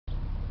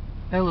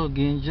Hello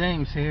again,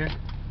 James here.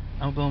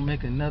 I'm gonna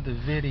make another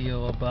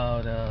video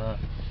about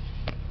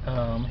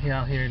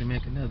out here to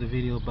make another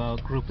video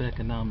about group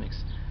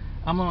economics.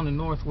 I'm on the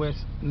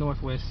northwest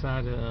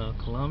side of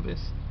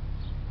Columbus,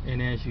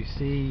 and as you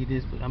see,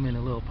 I'm in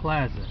a little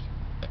plaza,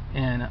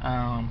 and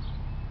I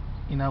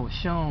was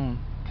shown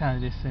kind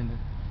of this in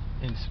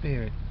the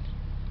spirit,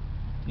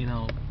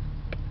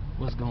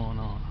 what's going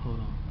on.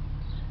 Hold on,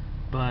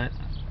 but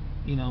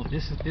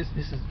this is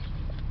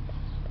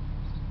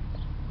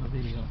my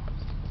video.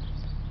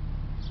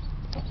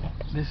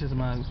 This is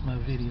my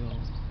video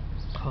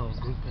called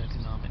Group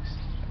Economics.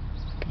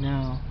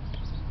 Now,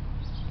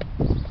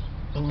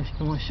 I want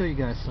to show you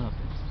guys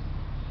something.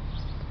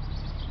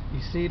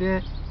 You see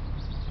that?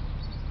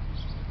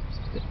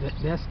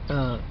 That's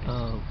a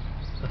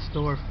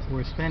store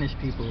where Spanish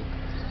people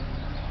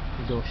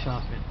can go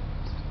shopping.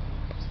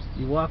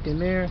 You walk in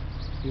there.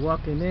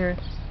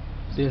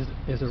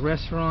 There's a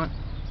restaurant,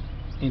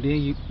 and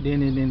then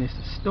it's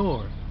a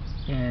store,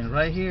 and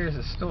right here is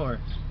a store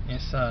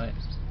inside.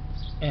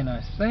 And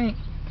I think,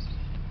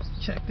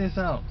 check this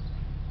out.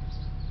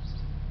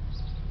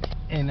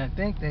 And I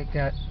think they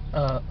got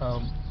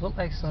look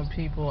like some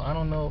people. I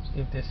don't know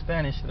if they're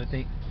Spanish, but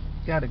they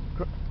got a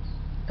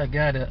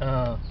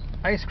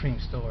ice cream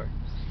store.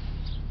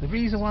 The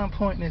reason why I'm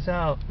pointing this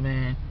out,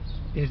 man,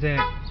 is that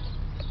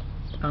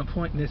I'm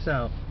pointing this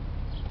out.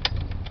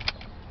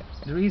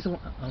 The reason why,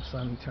 I'm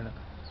sorry, let me turn up.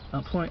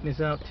 I'm pointing this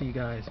out to you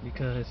guys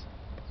because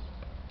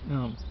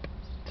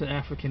to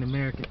African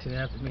American,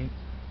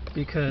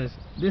 because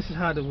this is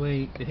how the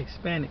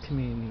Hispanic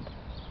community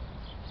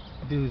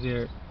do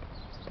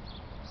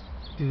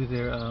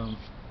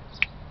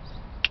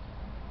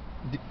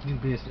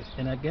business.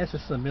 And I guess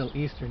it's some Middle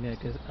Eastern there,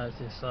 because I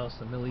just saw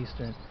some Middle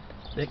Eastern.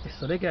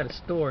 So they got a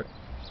store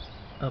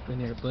up in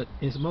there, but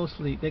it's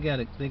mostly they got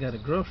a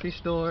grocery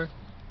store.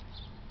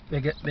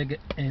 And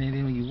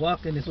then when you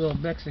walk in this little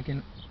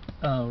Mexican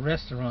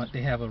restaurant,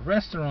 they have a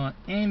restaurant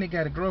and they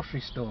got a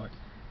grocery store.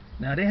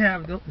 Now they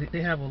have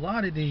a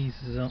lot of these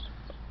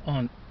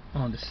on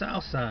the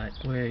south side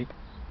where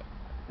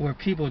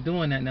people are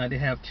doing that now. They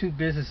have two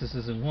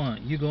businesses in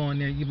one. You go in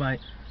there,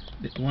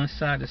 one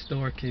side of the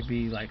store could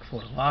be like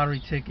for the lottery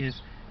tickets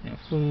and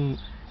food,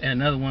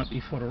 and another one be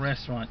for the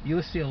restaurant.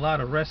 You'll see a lot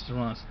of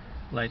restaurants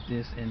like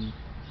this, and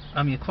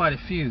I mean quite a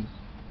few.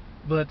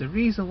 But the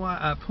reason why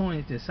I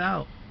pointed this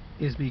out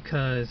is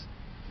because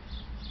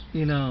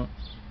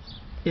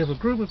if a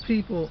group of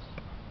people,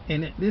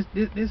 and this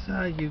is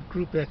how you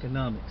group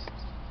economics,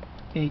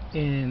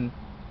 and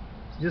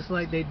just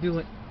like they do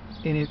it,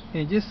 and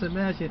just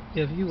imagine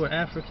if you were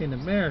African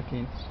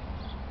American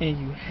and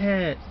you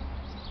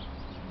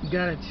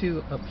got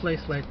into a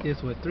place like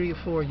this with 3 or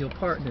 4 of your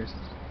partners,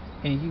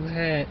 and you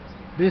had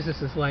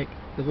businesses like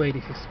the way the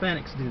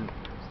Hispanics do.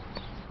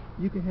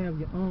 You can have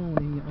your own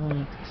in your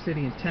own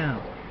city and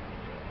town,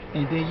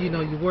 and then you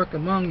work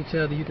among each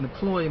other. You can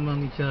employ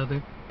among each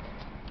other,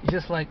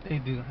 just like they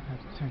do. I have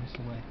to turn this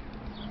away.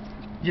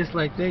 Just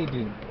like they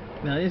do.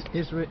 Now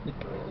it's written.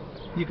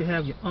 You can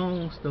have your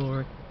own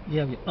store. You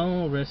have your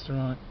own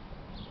restaurant,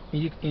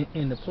 and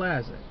in the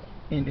plaza,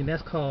 and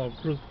that's called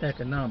group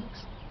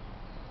economics.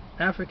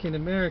 African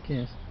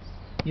Americans,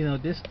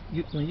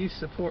 when you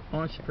support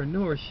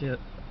entrepreneurship,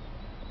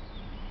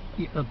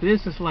 a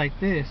business like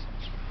this,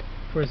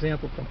 for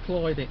example,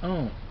 employ their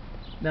own.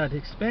 Now the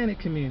Hispanic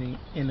community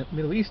and the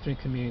Middle Eastern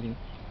community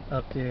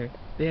up there,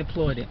 they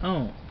employ their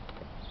own.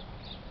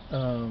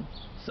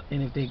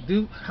 And if they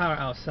do hire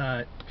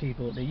outside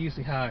people, they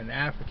usually hire an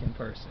African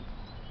person,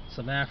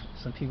 some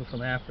people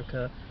from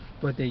Africa,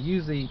 but they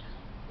usually,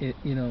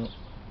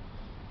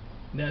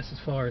 that's as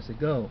far as it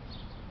goes.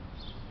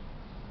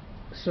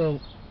 So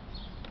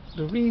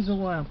the reason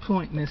why I'm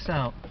pointing this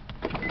out,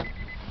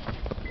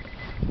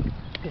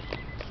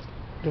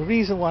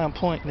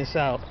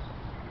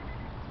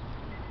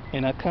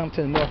 and I come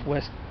to the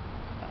northwest,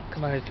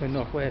 come out here to the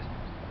northwest.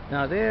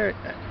 Now there,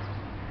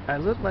 I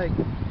look like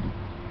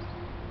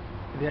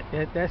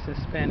that's in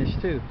Spanish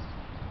too.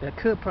 That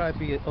could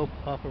probably be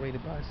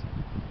operated by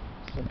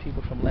some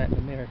people from Latin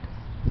America,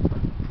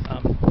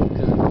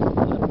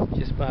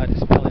 just by the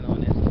spelling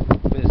on it,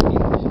 but it's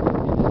English.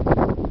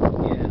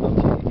 Yeah,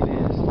 okay, it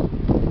is.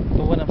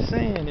 But what I'm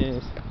saying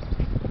is,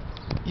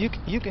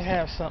 you can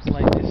have something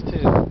like this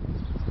too.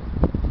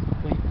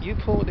 When you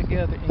pull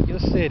together in your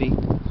city,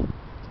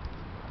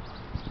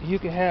 you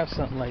can have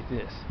something like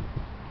this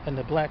in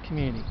the black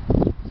community.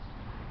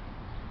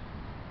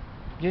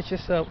 Get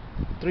yourself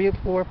 3 or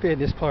 4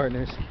 business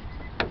partners.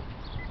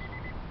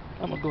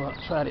 I'm gonna go out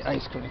and try the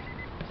ice cream.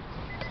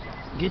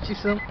 Get you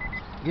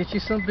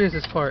some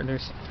business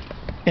partners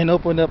and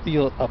open up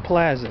a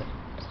plaza.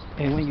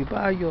 And when you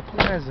buy your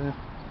plaza,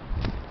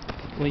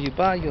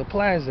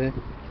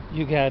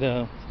 you got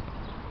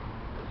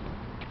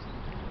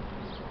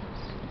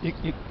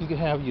you can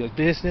have your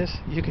business.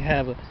 You can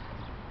have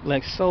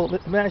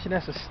imagine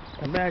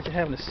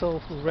having a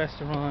soul food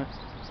restaurant,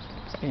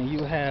 and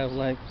you have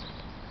a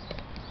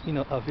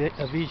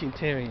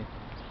vegetarian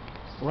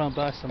run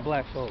by some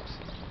black folks.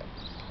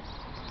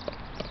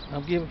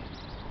 I'm giving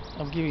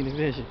I'm giving you the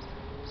vision.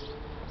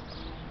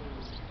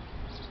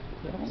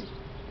 The only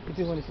to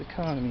do in this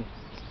economy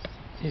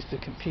is to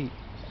compete.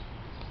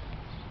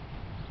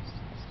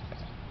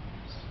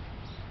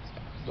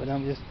 But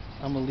I'm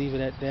gonna leave it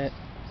at that.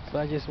 But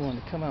I just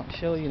wanted to come out and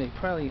show you. They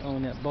probably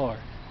own that bar.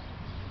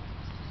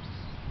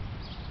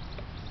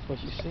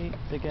 But you see,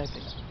 they got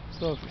the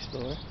grocery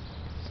store. Let me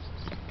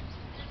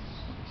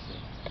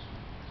see.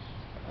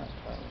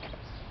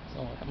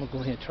 I'm gonna go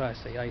ahead and try to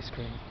say ice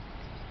cream.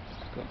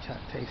 Go try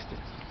to taste it.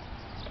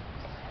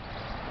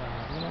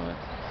 You know what?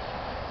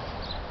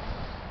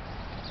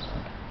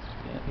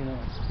 Yeah, you know.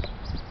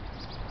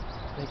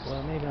 I think,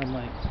 well, maybe I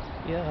might.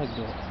 Yeah, I'll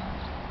do it.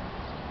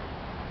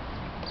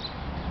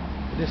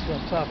 But this is what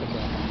I'm talking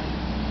about.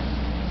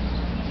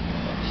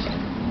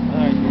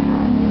 Alright.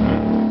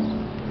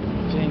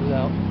 James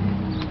out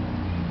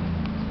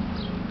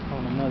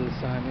on another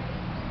assignment.